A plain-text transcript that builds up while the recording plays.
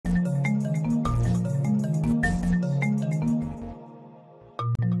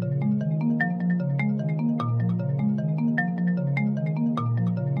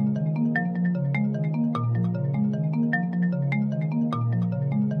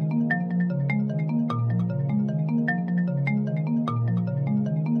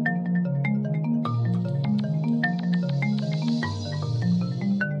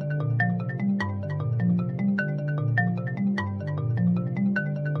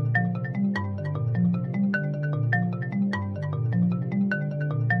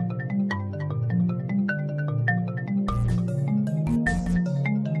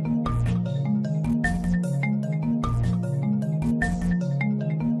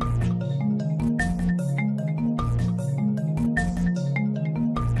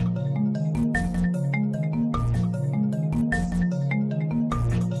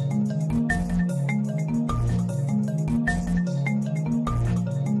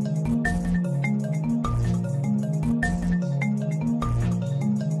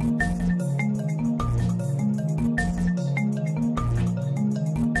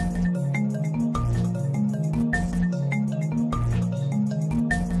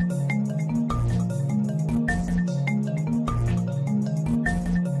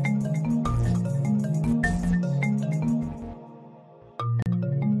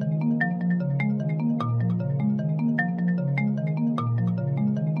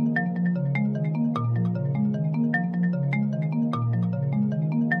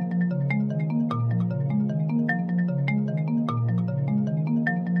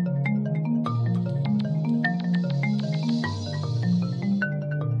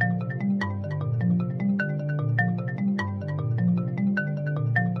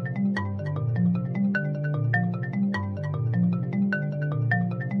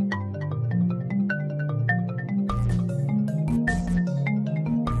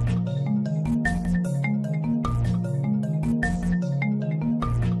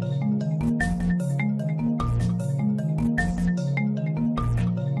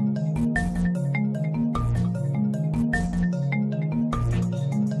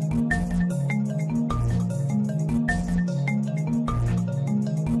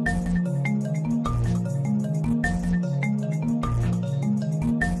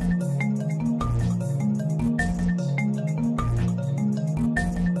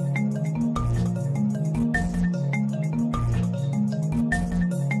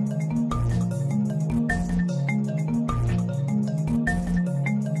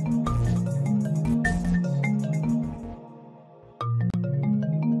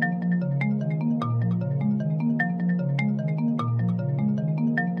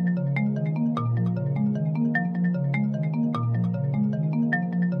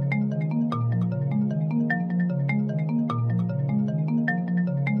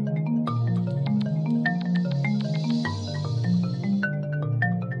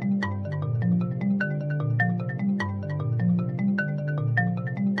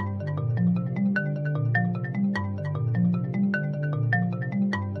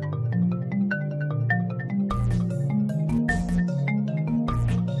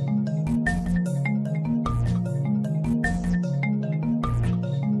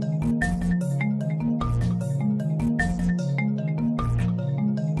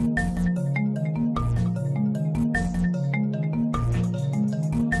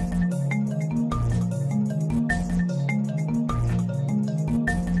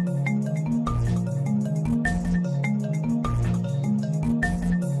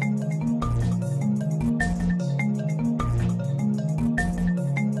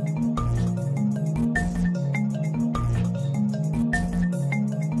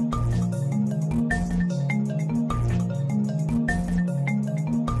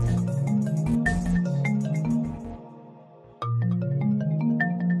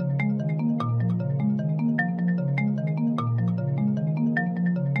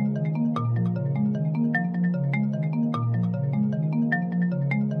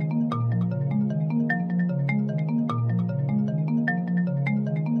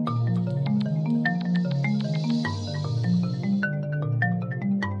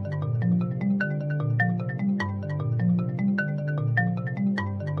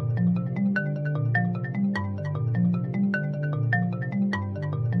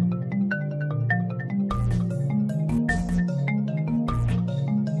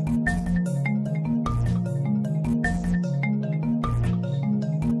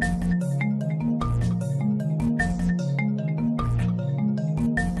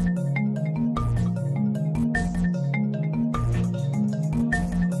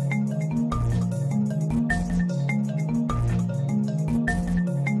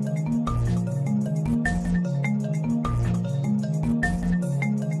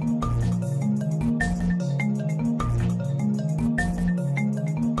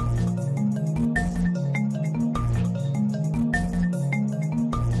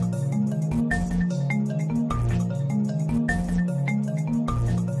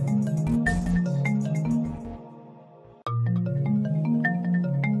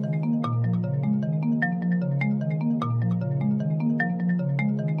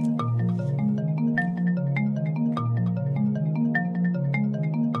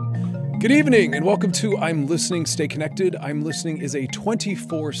Good evening and welcome to I'm Listening, Stay Connected. I'm Listening is a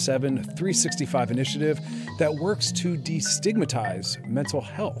 24/7, 365 initiative that works to destigmatize mental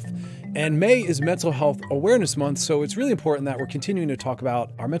health. And May is Mental Health Awareness Month, so it's really important that we're continuing to talk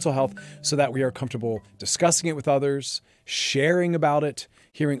about our mental health so that we are comfortable discussing it with others, sharing about it,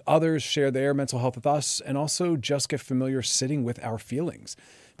 hearing others share their mental health with us, and also just get familiar sitting with our feelings.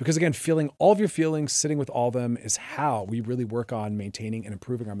 Because again, feeling all of your feelings, sitting with all of them is how we really work on maintaining and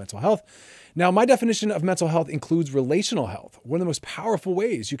improving our mental health. Now, my definition of mental health includes relational health. One of the most powerful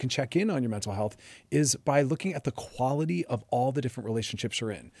ways you can check in on your mental health is by looking at the quality of all the different relationships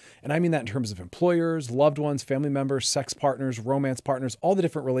you're in. And I mean that in terms of employers, loved ones, family members, sex partners, romance partners, all the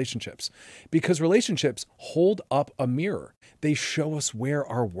different relationships. Because relationships hold up a mirror. They show us where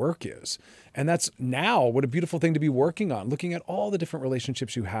our work is. And that's now what a beautiful thing to be working on, looking at all the different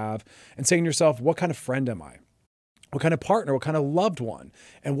relationships you have and saying to yourself, what kind of friend am I? What kind of partner, what kind of loved one?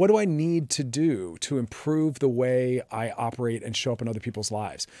 And what do I need to do to improve the way I operate and show up in other people's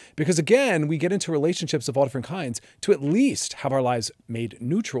lives? Because again, we get into relationships of all different kinds to at least have our lives made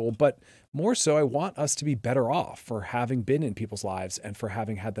neutral, but more so, I want us to be better off for having been in people's lives and for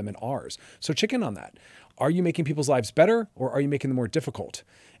having had them in ours. So check in on that. Are you making people's lives better or are you making them more difficult?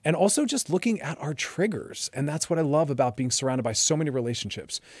 And also just looking at our triggers. And that's what I love about being surrounded by so many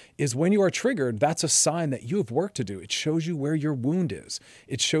relationships is when you are triggered, that's a sign that you have work to do. It shows you where your wound is.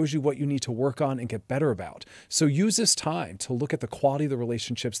 It shows you what you need to work on and get better about. So use this time to look at the quality of the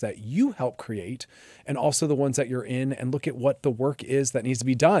relationships that you help create and also the ones that you're in and look at what the work is that needs to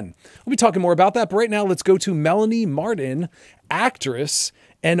be done. We'll be talking more about that, but right now let's go to Melanie Marden, actress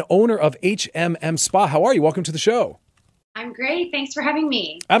and owner of HMM Spa. How are you? Welcome to the show. I'm great. Thanks for having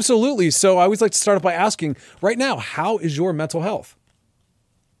me. Absolutely. So I always like to start off by asking right now, how is your mental health?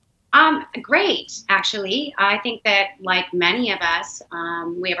 Great, actually. I think that like many of us,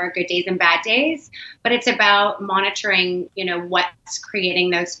 we have our good days and bad days, but it's about monitoring, what's creating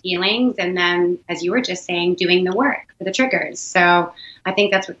those feelings. And then, as you were just saying, doing the work for the triggers. So I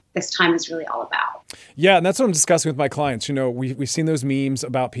think that's what this time is really all about. Yeah, and that's what I'm discussing with my clients. We've seen those memes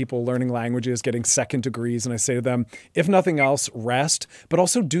about people learning languages, getting second degrees, and I say to them, if nothing else, rest, but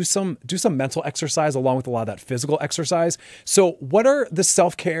also do some mental exercise along with a lot of that physical exercise. So what are the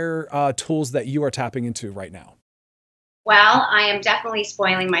self-care tools that you are tapping into right now? Well, I am definitely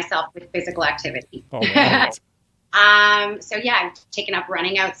spoiling myself with physical activity. Oh, right. So yeah, I've taken up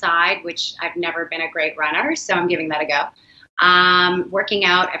running outside, which I've never been a great runner, so I'm giving that a go. Working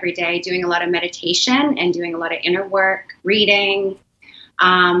out every day, doing a lot of meditation and doing a lot of inner work, reading,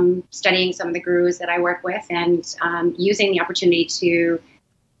 studying some of the gurus that I work with, and using the opportunity to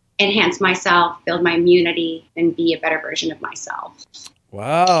enhance myself, build my immunity, and be a better version of myself.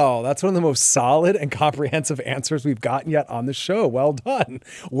 Wow, that's one of the most solid and comprehensive answers we've gotten yet on the show. Well done.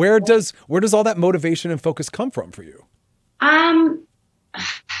 Where does all that motivation and focus come from for you?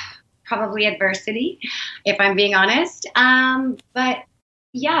 Probably adversity, if I'm being honest. But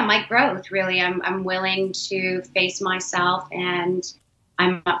yeah, my growth, really. I'm willing to face myself and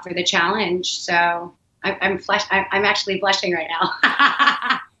I'm up for the challenge. So I'm actually blushing right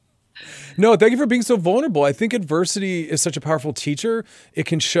now. No, thank you for being so vulnerable. I think adversity is such a powerful teacher. It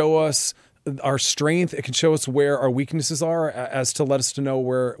can show us our strength. It can show us where our weaknesses are as to let us to know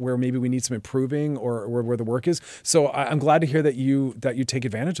where maybe we need some improving or where the work is. So I'm glad to hear that you take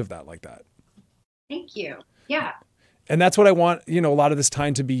advantage of that like that. Thank you. Yeah. And that's what I want, a lot of this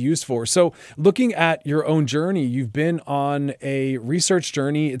time to be used for. So looking at your own journey, you've been on a research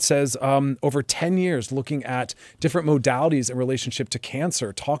journey. It says over 10 years looking at different modalities in relationship to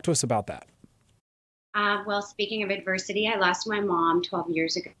cancer. Talk to us about that. Well, speaking of adversity, I lost my mom 12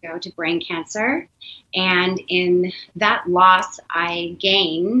 years ago to brain cancer. And in that loss, I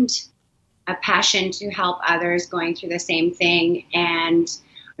gained a passion to help others going through the same thing. And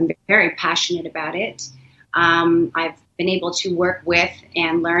I'm very passionate about it. I've been able to work with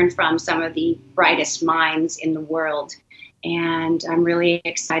and learn from some of the brightest minds in the world. And I'm really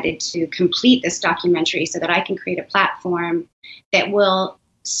excited to complete this documentary so that I can create a platform that will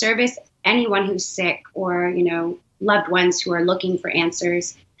service anyone who's sick or, loved ones who are looking for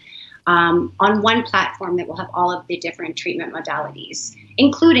answers on one platform that will have all of the different treatment modalities,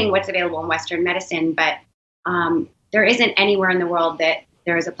 including what's available in Western medicine. But there isn't anywhere in the world that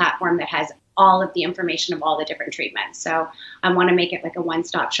there is a platform that has all of the information of all the different treatments. So I want to make it like a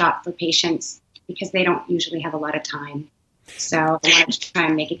one-stop shop for patients because they don't usually have a lot of time. So I want to try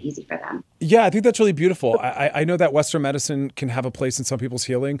and make it easy for them. Yeah, I think that's really beautiful. I know that Western medicine can have a place in some people's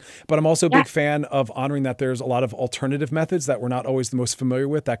healing, but I'm also a big fan of honoring that there's a lot of alternative methods that we're not always the most familiar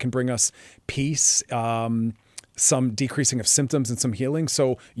with that can bring us peace, some decreasing of symptoms and some healing.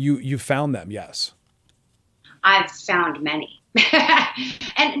 So you found them, yes. I've found many.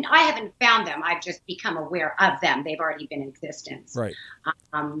 And I haven't found them. I've just become aware of them. They've already been in existence. Right.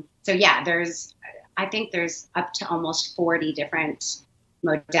 So yeah, I think there's up to almost 40 different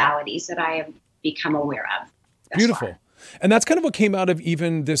modalities that I have become aware of. Beautiful. Far. And that's kind of what came out of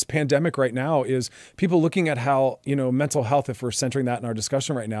even this pandemic right now is people looking at how, mental health, if we're centering that in our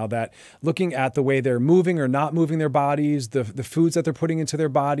discussion right now, that looking at the way they're moving or not moving their bodies, the foods that they're putting into their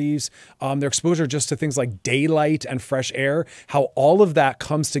bodies, their exposure just to things like daylight and fresh air, how all of that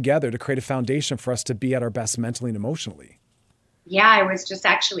comes together to create a foundation for us to be at our best mentally and emotionally. Yeah, I was just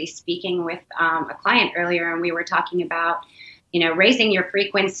actually speaking with a client earlier, and we were talking about raising your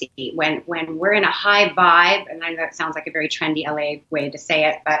frequency when we're in a high vibe. And I know that sounds like a very trendy LA way to say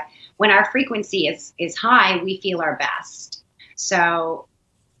it, but when our frequency is high, we feel our best. So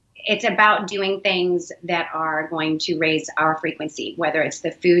it's about doing things that are going to raise our frequency, whether it's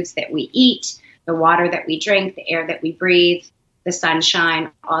the foods that we eat, the water that we drink, the air that we breathe, the sunshine,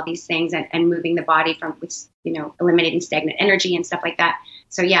 all these things, and moving the body from, eliminating stagnant energy and stuff like that.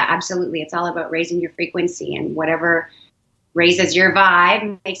 So yeah, absolutely. It's all about raising your frequency, and whatever raises your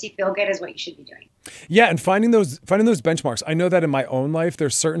vibe, makes you feel good is what you should be doing. Yeah. And finding those benchmarks. I know that in my own life,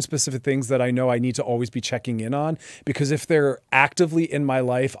 there's certain specific things that I know I need to always be checking in on, because if they're actively in my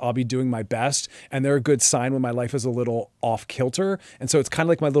life, I'll be doing my best. And they're a good sign when my life is a little off kilter. And so it's kind of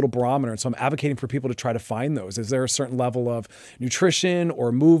like my little barometer. And so I'm advocating for people to try to find those. Is there a certain level of nutrition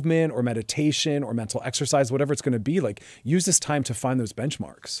or movement or meditation or mental exercise, whatever it's going to be, like use this time to find those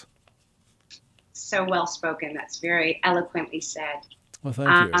benchmarks? So well spoken. That's very eloquently said. Well,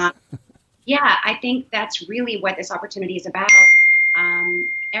 thank you. Yeah, I think that's really what this opportunity is about.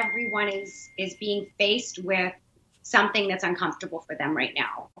 Everyone is being faced with something that's uncomfortable for them right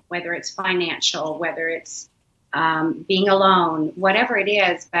now, whether it's financial, whether it's being alone, whatever it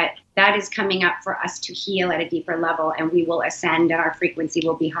is. But that is coming up for us to heal at a deeper level, and we will ascend, and our frequency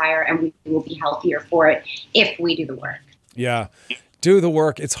will be higher, and we will be healthier for it if we do the work. Yeah. Do the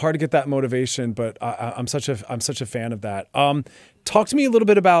work. It's hard to get that motivation, but I'm such a fan of that. Talk to me a little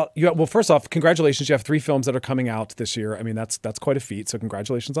bit about you. Well, first off, congratulations. You have 3 films that are coming out this year. I mean, that's quite a feat. So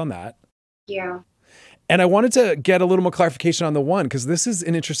congratulations on that. Yeah. And I wanted to get a little more clarification on the one, because this is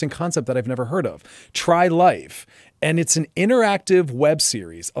an interesting concept that I've never heard of. Try Life. And it's an interactive web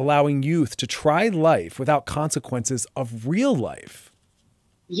series allowing youth to try life without consequences of real life.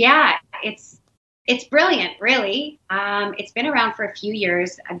 Yeah, it's brilliant, really. It's been around for a few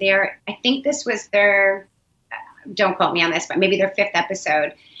years. I think this was their, don't quote me on this, but maybe their 5th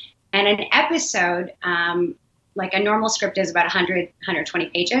episode. And an episode, like a normal script is about 100, 120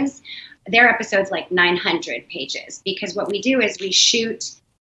 pages. Their episode's like 900 pages, because what we do is we shoot,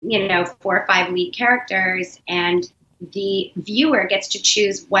 4 or 5 lead characters, and the viewer gets to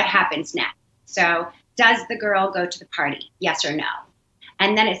choose what happens next. So does the girl go to the party? Yes or no?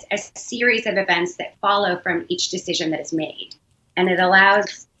 And then it's a series of events that follow from each decision that is made. And it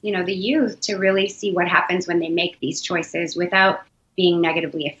allows, the youth to really see what happens when they make these choices without being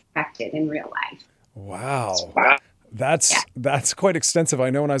negatively affected in real life. Wow. That's quite extensive.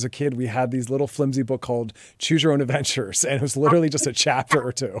 I know when I was a kid, we had these little flimsy book called Choose Your Own Adventures, and it was literally just a chapter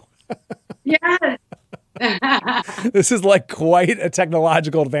or 2. Yes. This is like quite a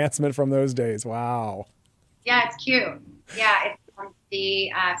technological advancement from those days. Wow. Yeah, it's cute. Yeah,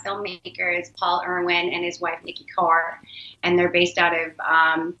 the filmmaker is Paul Irwin and his wife, Nikki Kaur, and they're based out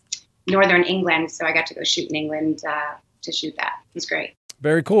of northern England. So I got to go shoot in England to shoot that. It was great.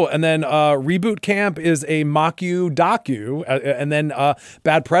 Very cool. And then Reboot Camp is a docu, and then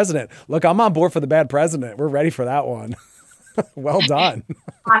Bad President. Look, I'm on board for the Bad President. We're ready for that one. Well done.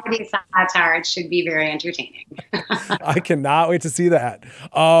 Comedy satire. It should be very entertaining. I cannot wait to see that.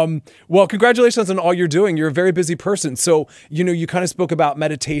 Well, congratulations on all you're doing. You're a very busy person. So, you kind of spoke about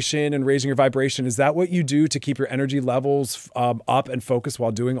meditation and raising your vibration. Is that what you do to keep your energy levels up and focused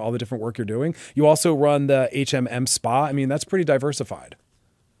while doing all the different work you're doing? You also run the HMM Spa. I mean, that's pretty diversified.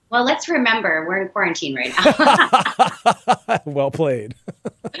 Well, let's remember, we're in quarantine right now. Well played.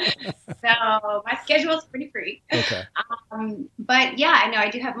 So my schedule is pretty free. Okay. But yeah, I know I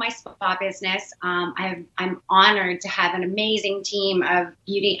do have my spa business. I'm honored to have an amazing team of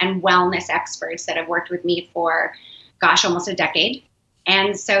beauty and wellness experts that have worked with me for, almost a decade.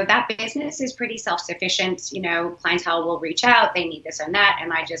 And so that business is pretty self-sufficient. Clientele will reach out, they need this and that,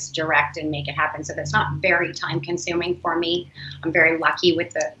 and I just direct and make it happen. So that's not very time consuming for me. I'm very lucky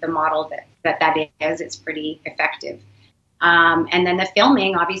with the model that is. It's pretty effective. And then the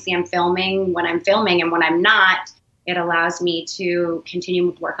filming, obviously I'm filming when I'm filming, and when I'm not, It allows me to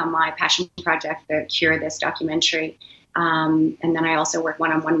continue to work on my passion project, the Cure This documentary. And then I also work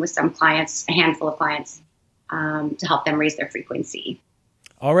one-on-one with some clients, a handful of clients, to help them raise their frequency.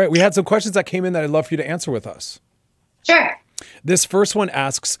 All right. We had some questions that came in that I'd love for you to answer with us. Sure. This first one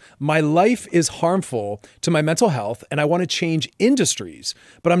asks, my life is harmful to my mental health and I want to change industries,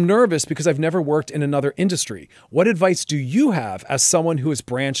 but I'm nervous because I've never worked in another industry. What advice do you have as someone who has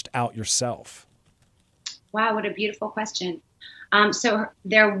branched out yourself? Wow, what a beautiful question. So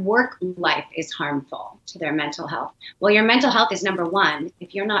their work life is harmful to their mental health. Well, your mental health is number one.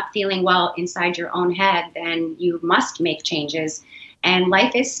 If you're not feeling well inside your own head, then you must make changes. And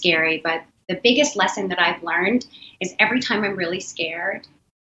life is scary, but the biggest lesson that I've learned is every time I'm really scared,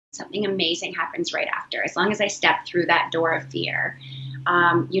 something amazing happens right after. As long as I step through that door of fear,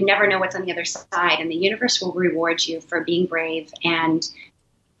 you never know what's on the other side, and the universe will reward you for being brave and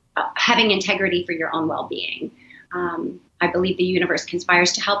having integrity for your own well-being. I believe the universe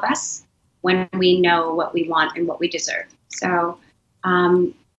conspires to help us when we know what we want and what we deserve. So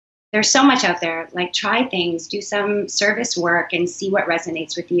there's so much out there. Like, try things, do some service work, and see what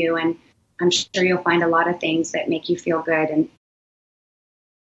resonates with you. And I'm sure you'll find a lot of things that make you feel good. And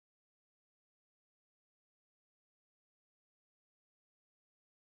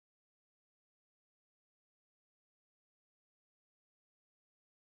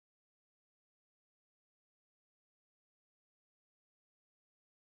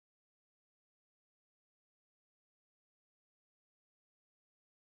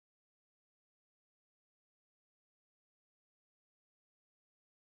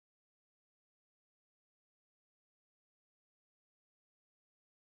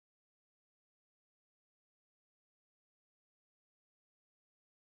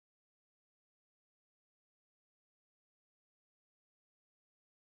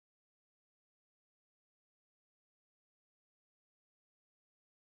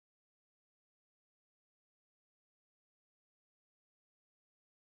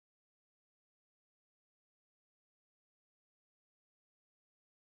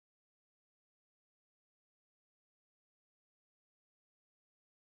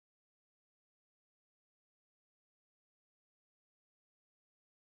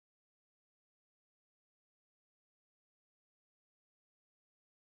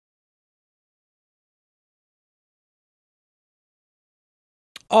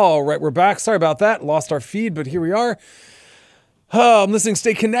All right, we're back. Sorry about that. Lost our feed, but here we are. I'm listening.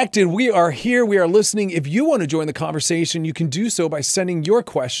 Stay connected. We are here. We are listening. If you want to join the conversation, you can do so by sending your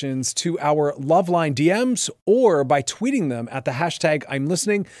questions to our Loveline DMs or by tweeting them at the hashtag I'm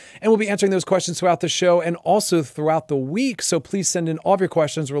listening. And we'll be answering those questions throughout the show and also throughout the week. So please send in all of your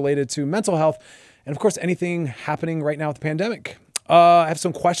questions related to mental health and, of course, anything happening right now with the pandemic. I have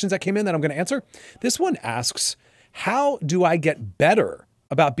some questions that came in that I'm going to answer. This one asks, how do I get better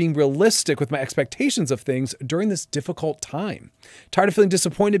about being realistic with my expectations of things during this difficult time? Tired of feeling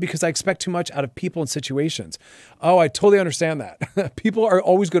disappointed because I expect too much out of people and situations. Oh, I totally understand that. People are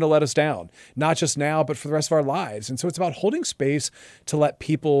always going to let us down, not just now, but for the rest of our lives. And so it's about holding space to let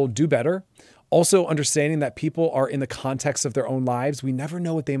people do better. Also understanding that people are in the context of their own lives. We never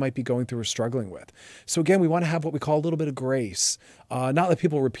know what they might be going through or struggling with. So again, we want to have what we call a little bit of grace. Not let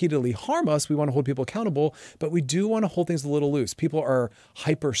people repeatedly harm us. We want to hold people accountable, but we do want to hold things a little loose. People are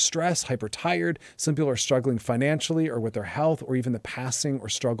hyper stressed, hyper tired. Some people are struggling financially or with their health or even the passing or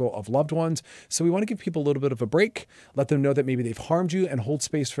struggle of loved ones. So we want to give people a little bit of a break, let them know that maybe they've harmed you and hold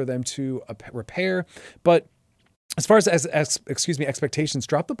space for them to repair. But as far as expectations,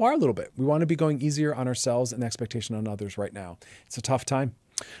 drop the bar a little bit. We want to be going easier on ourselves and expectation on others right now. It's a tough time.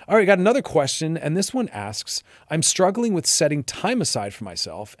 All right, got another question, and this one asks, I'm struggling with setting time aside for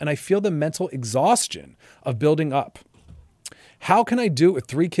myself, and I feel the mental exhaustion of building up. How can I do it with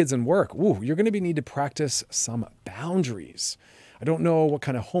 3 kids and work? Ooh, you're going to need to practice some boundaries. I don't know what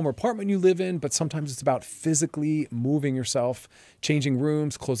kind of home or apartment you live in, but sometimes it's about physically moving yourself, changing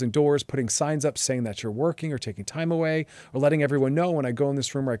rooms, closing doors, putting signs up saying that you're working or taking time away, or letting everyone know when I go in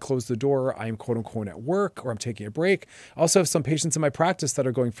this room or I close the door, I am quote unquote at work or I'm taking a break. I also have some patients in my practice that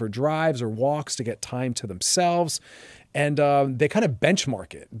are going for drives or walks to get time to themselves. And they kind of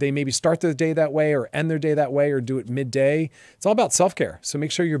benchmark it. They maybe start their day that way or end their day that way or do it midday. It's all about self-care. So make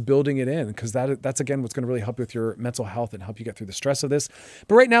sure you're building it in because that's, again, what's going to really help you with your mental health and help you get through the stress of this.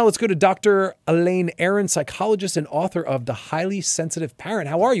 But right now, let's go to Dr. Elaine Aron, psychologist and author of The Highly Sensitive Parent.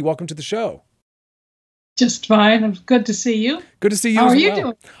 How are you? Welcome to the show. Just fine. It's good to see you. Good to see you. How as are you well.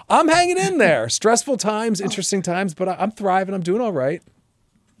 doing? I'm hanging in there. Stressful times, interesting times, but I'm thriving. I'm doing all right.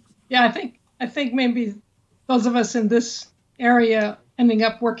 Yeah, I think maybe those of us in this area ending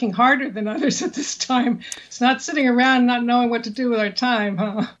up working harder than others at this time. It's not sitting around not knowing what to do with our time,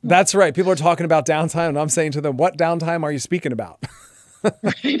 huh? That's right. People are talking about downtime, and I'm saying to them, what downtime are you speaking about?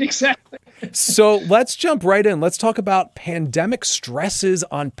 Right, exactly. So let's jump right in. Let's talk about pandemic stresses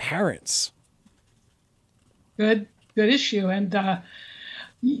on parents. Good issue. And I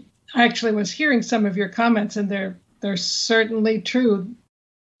actually was hearing some of your comments, and they're certainly true.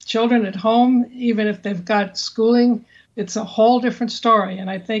 Children at home, even if they've got schooling, it's a whole different story.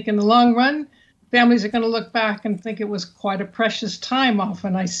 And I think in the long run, families are going to look back and think it was quite a precious time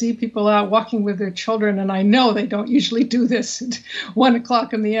often. I see people out walking with their children, and I know they don't usually do this at 1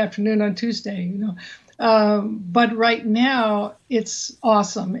 o'clock in the afternoon on Tuesday, But right now, it's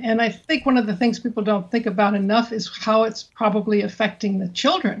awesome. And I think one of the things people don't think about enough is how it's probably affecting the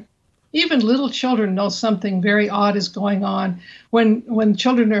children. Even little children know something very odd is going on when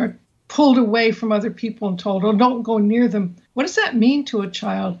children are pulled away from other people and told, oh, don't go near them. What does that mean to a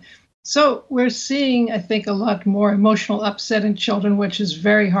child? So we're seeing, I think, a lot more emotional upset in children, which is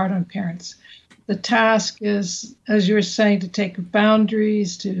very hard on parents. The task is, as you were saying, to take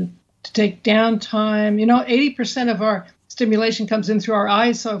boundaries, to take downtime. 80% of our stimulation comes in through our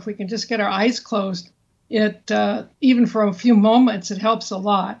eyes. So if we can just get our eyes closed, it even for a few moments, it helps a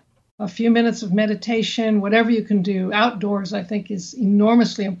lot. A few minutes of meditation, whatever you can do outdoors, I think is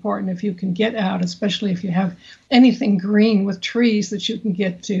enormously important if you can get out, especially if you have anything green with trees that you can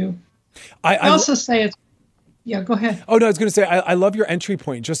get to. I also say it's, yeah, go ahead. Oh, no, I was going to say, I love your entry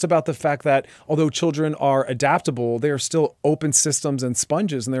point just about the fact that although children are adaptable, they are still open systems and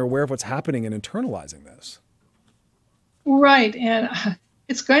sponges, and they're aware of what's happening and internalizing this. Right. And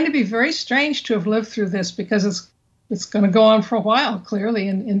it's going to be very strange to have lived through this because it's going to go on for a while, clearly,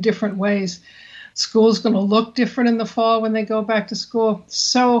 in different ways. School's going to look different in the fall when they go back to school.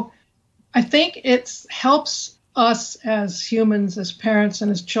 So I think it helps us as humans, as parents and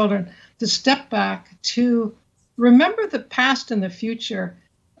as children, to step back, to remember the past and the future.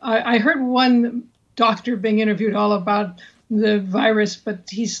 I heard one doctor being interviewed all about the virus, but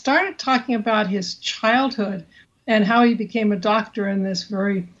he started talking about his childhood and how he became a doctor in this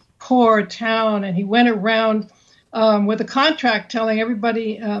very poor town. And he went around with a contract telling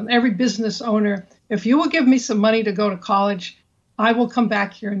everybody, every business owner, if you will give me some money to go to college, I will come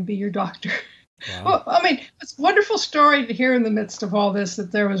back here and be your doctor. Wow. Well, I mean, it's a wonderful story to hear in the midst of all this,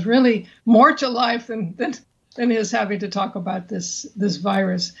 that there was really more to life than his having to talk about this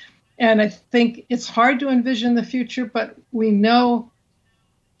virus. And I think it's hard to envision the future, but we know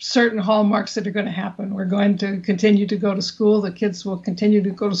certain hallmarks that are going to happen. We're going to continue to go to school. The kids will continue to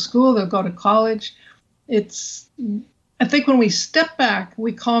go to school. They'll go to college. I think when we step back,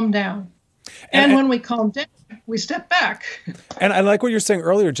 we calm down. And when we calm down, we step back. And I like what you're saying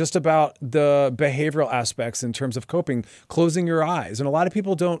earlier, just about the behavioral aspects in terms of coping, closing your eyes. And a lot of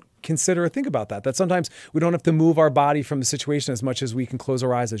people don't consider or think about that sometimes we don't have to move our body from the situation as much as we can close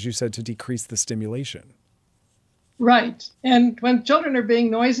our eyes, as you said, to decrease the stimulation. Right. And when children are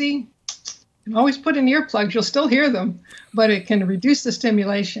being noisy, you can always put in earplugs. You'll still hear them, but it can reduce the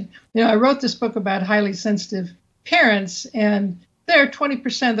stimulation. I wrote this book about highly sensitive parents, and they're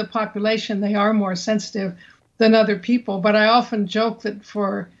 20% of the population. They are more sensitive than other people. But I often joke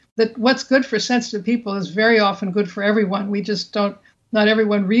that what's good for sensitive people is very often good for everyone. We just not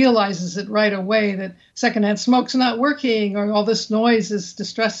everyone realizes it right away, that secondhand smoke's not working or all this noise is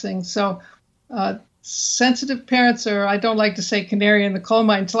distressing. So sensitive parents are, I don't like to say canary in the coal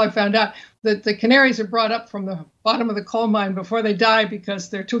mine until I found out that the canaries are brought up from the bottom of the coal mine before they die because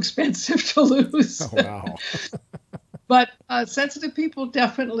they're too expensive to lose. Oh, wow. But sensitive people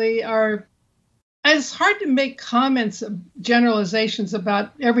definitely are. It's hard to make comments, generalizations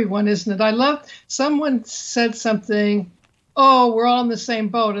about everyone, isn't it? I love, someone said something, oh, we're all in the same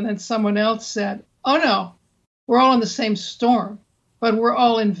boat. And then someone else said, oh, no, we're all in the same storm, but we're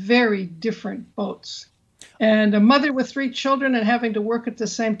all in very different boats. And a mother with 3 children and having to work at the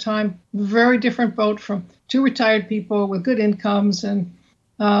same time, very different boat from 2 retired people with good incomes and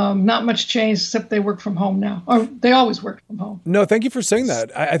not much change, except they work from home now, or they always work from home. No, thank you for saying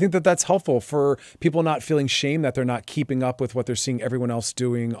that. I think that's helpful for people not feeling shame that they're not keeping up with what they're seeing everyone else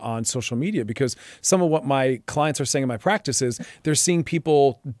doing on social media, because some of what my clients are saying in my practice is they're seeing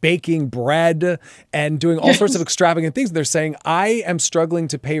people baking bread and doing all sorts of extravagant things. They're saying, I am struggling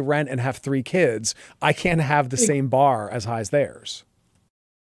to pay rent and have 3 kids. I can't have the same bar as high as theirs.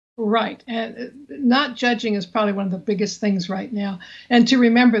 Right. And not judging is probably one of the biggest things right now. And to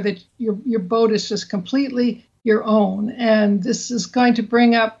remember that your boat is just completely your own. And this is going to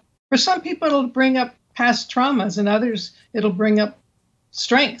bring up, for some people, it'll bring up past traumas, and others, it'll bring up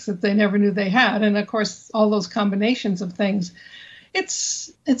strengths that they never knew they had. And of course, all those combinations of things.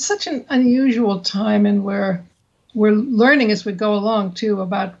 it's such an unusual time, and we're learning as we go along too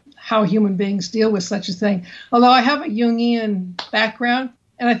about how human beings deal with such a thing. Although I have a Jungian background,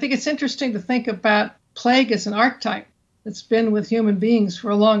 and I think it's interesting to think about plague as an archetype that's been with human beings for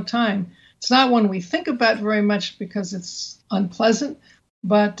a long time. It's not one we think about very much because it's unpleasant,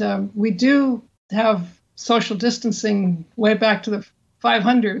 but we do have social distancing way back to the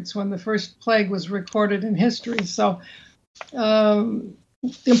 500s when the first plague was recorded in history. So the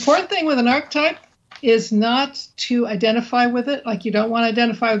important thing with an archetype is not to identify with it. Like, you don't want to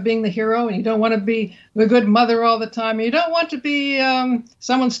identify with being the hero, and you don't want to be the good mother all the time. You don't want to be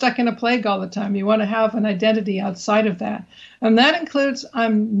someone stuck in a plague all the time. You want to have an identity outside of that. And that includes,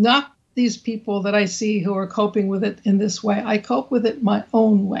 I'm not these people that I see who are coping with it in this way. I cope with it my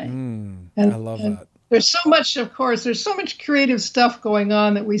own way. I love that. There's so much, of course, there's so much creative stuff going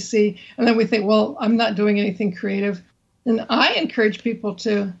on that we see, and then we think, well, I'm not doing anything creative. And I encourage people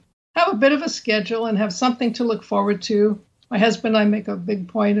to have a bit of a schedule and have something to look forward to. My husband and I make a big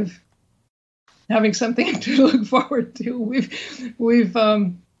point of having something to look forward to. We've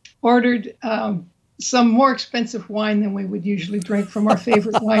ordered some more expensive wine than we would usually drink from our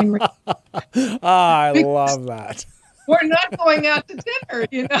favorite winery. I love that. We're not going out to dinner,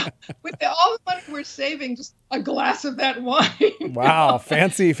 with all the money we're saving, just a glass of that wine. Wow.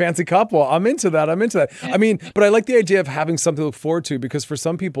 Fancy couple. I'm into that. I mean, but I like the idea of having something to look forward to, because for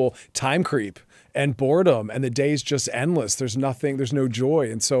some people, time creep and boredom and the day's just endless. There's no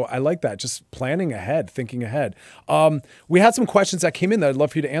joy. And so I like that. Just planning ahead, thinking ahead. We had some questions that came in that I'd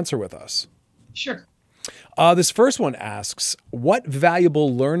love for you to answer with us. Sure. This first one asks, what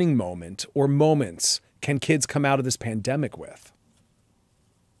valuable learning moment or moments can kids come out of this pandemic with?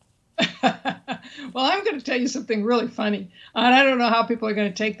 Well, I'm going to tell you something really funny. And I don't know how people are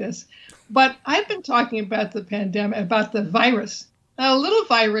going to take this, but I've been talking about the pandemic, about the virus. A little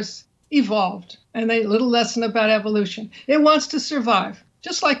virus evolved, and a little lesson about evolution. It wants to survive,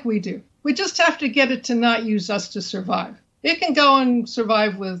 just like we do. We just have to get it to not use us to survive. It can go and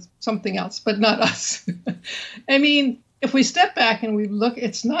survive with something else, but not us. I mean, if we step back and we look,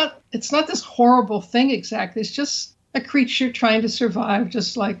 it's not this horrible thing exactly. It's just a creature trying to survive,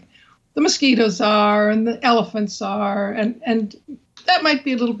 just like the mosquitoes are and the elephants are. And that might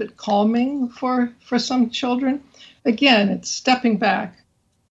be a little bit calming for some children. Again, it's stepping back.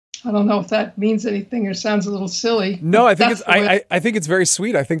 I don't know if that means anything or sounds a little silly. No, I think I think it's very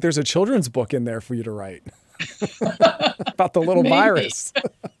sweet. I think there's a children's book in there for you to write about the little virus.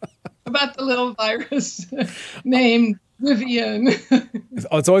 About the little virus named Vivian.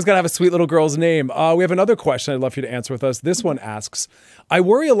 It's always got to have a sweet little girl's name. We have another question I'd love for you to answer with us. This one asks, I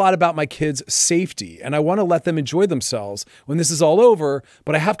worry a lot about my kids' safety, and I want to let them enjoy themselves when this is all over,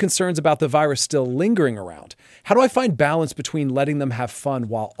 but I have concerns about the virus still lingering around. How do I find balance between letting them have fun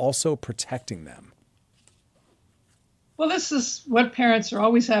while also protecting them? Well, this is what parents are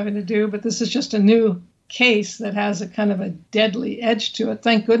always having to do, but this is just a new case that has a kind of a deadly edge to it.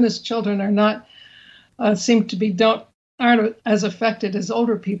 Thank goodness children are not, aren't as affected as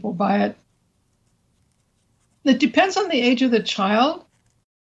older people by it. It depends on the age of the child.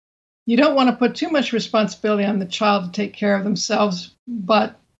 You don't want to put too much responsibility on the child to take care of themselves,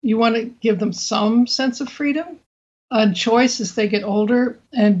 but you want to give them some sense of freedom and choice as they get older,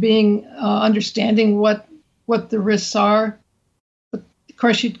 and being understanding what the risks are. But of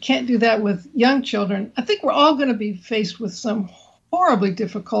course, you can't do that with young children. I think we're all going to be faced with some horribly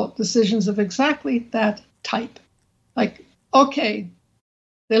difficult decisions of exactly that type. Like, okay,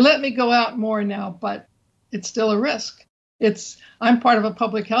 they let me go out more now, but it's still a risk. I'm part of a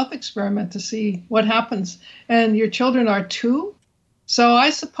public health experiment to see what happens. And your children are too. So I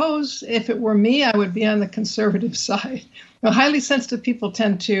suppose if it were me, I would be on the conservative side. Now, highly sensitive people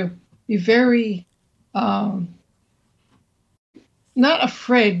tend to be very, not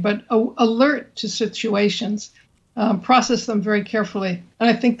afraid, but alert to situations, process them very carefully. And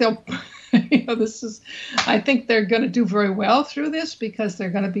I think they'll, I think they're going to do very well through this because they're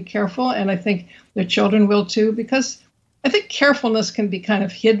going to be careful. And I think their children will too, because I think carefulness can be kind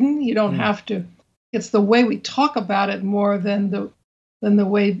of hidden. You don't have to, it's the way we talk about it more than the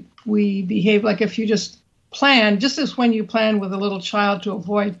way we behave. Like if you just plan, just as when you plan with a little child to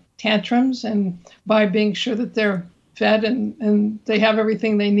avoid tantrums, and by being sure that they're fed and they have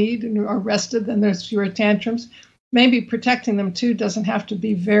everything they need and are rested, then there's fewer tantrums. Maybe protecting them too doesn't have to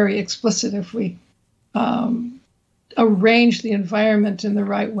be very explicit if we arrange the environment in the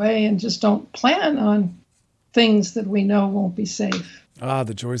right way and just don't plan on things that we know won't be safe.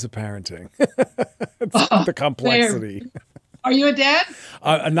 The joys of parenting. The complexity. Are you a dad?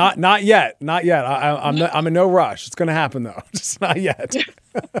 Not yet. I'm in no rush. It's going to happen though. Just not yet.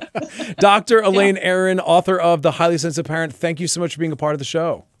 Dr. Elaine Aron, author of The Highly Sensitive Parent. Thank you so much for being a part of the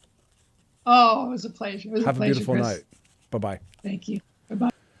show. Oh, it was a pleasure. Have a beautiful Chris. night. Bye-bye. Thank you. Bye-bye.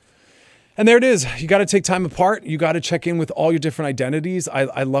 And there it is. You got to take time apart. You got to check in with all your different identities.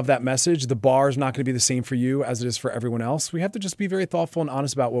 I love that message. The bar is not going to be the same for you as it is for everyone else. We have to just be very thoughtful and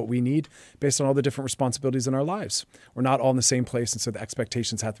honest about what we need based on all the different responsibilities in our lives. We're not all in the same place, and so the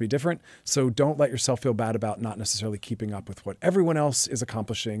expectations have to be different. So don't let yourself feel bad about not necessarily keeping up with what everyone else is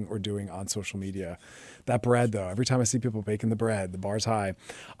accomplishing or doing on social media. That bread, though, every time I see people baking the bread, the bar's high.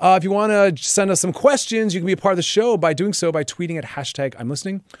 If you want to send us some questions, you can be a part of the show by doing so by tweeting at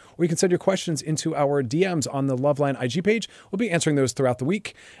 #I'mListening, or you can send your questions into our DMs on the Loveline IG page. We'll be answering those throughout the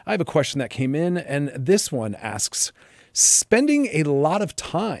week. I have a question that came in, and this one asks, spending a lot of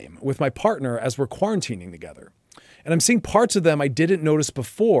time with my partner as we're quarantining together, and I'm seeing parts of them I didn't notice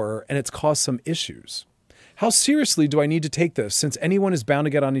before, and it's caused some issues. How seriously do I need to take this, since anyone is bound to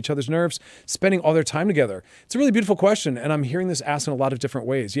get on each other's nerves, spending all their time together? It's a really beautiful question, and I'm hearing this asked in a lot of different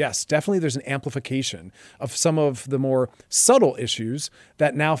ways. Yes, definitely there's an amplification of some of the more subtle issues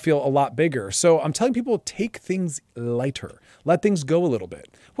that now feel a lot bigger. So I'm telling people, take things lighter. Let things go a little bit.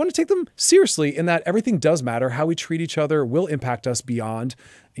 We want to take them seriously in that everything does matter. How we treat each other will impact us beyond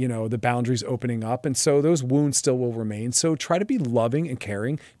the boundaries opening up. And so those wounds still will remain. So try to be loving and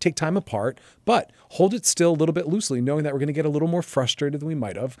caring, take time apart, but hold it still a little bit loosely, knowing that we're going to get a little more frustrated than we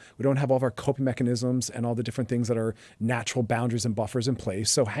might have. We don't have all of our coping mechanisms and all the different things that are natural boundaries and buffers in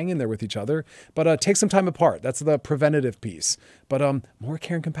place. So hang in there with each other, but take some time apart. That's the preventative piece. But more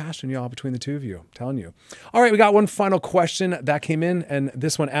care and compassion, y'all, between the two of you. I'm telling you. All right, we got one final question that came in, and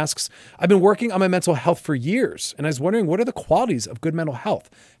this one asks, I've been working on my mental health for years, and I was wondering, what are the qualities of good mental health?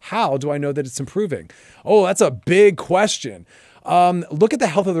 How do I know that it's improving? Oh, that's a big question. Look at the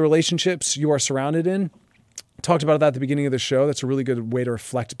health of the relationships you are surrounded in. Talked about that at the beginning of the show. That's a really good way to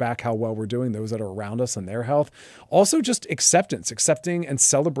reflect back how well we're doing, those that are around us and their health. Also just accepting and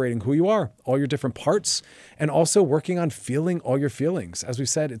celebrating who you are, all your different parts, and also working on feeling all your feelings. As we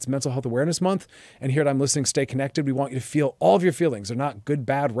said, it's Mental Health Awareness Month, and here at I'm Listening, Stay Connected, we want you to feel all of your feelings. They're not good,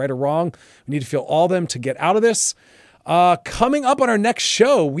 bad, right, or wrong. We need to feel all of them to get out of this. Coming up on our next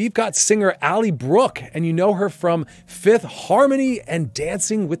show, we've got singer Allie Brooke, and you know her from Fifth Harmony and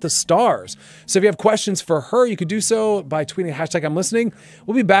Dancing with the Stars. So if you have questions for her, you could do so by tweeting #I'mListening.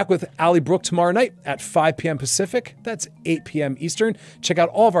 We'll be back with Allie Brooke tomorrow night at 5 p.m. Pacific. That's 8 p.m. Eastern. Check out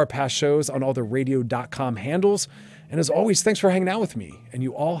all of our past shows on all the radio.com handles. And as always, thanks for hanging out with me, and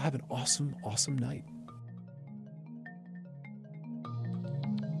you all have an awesome, awesome night.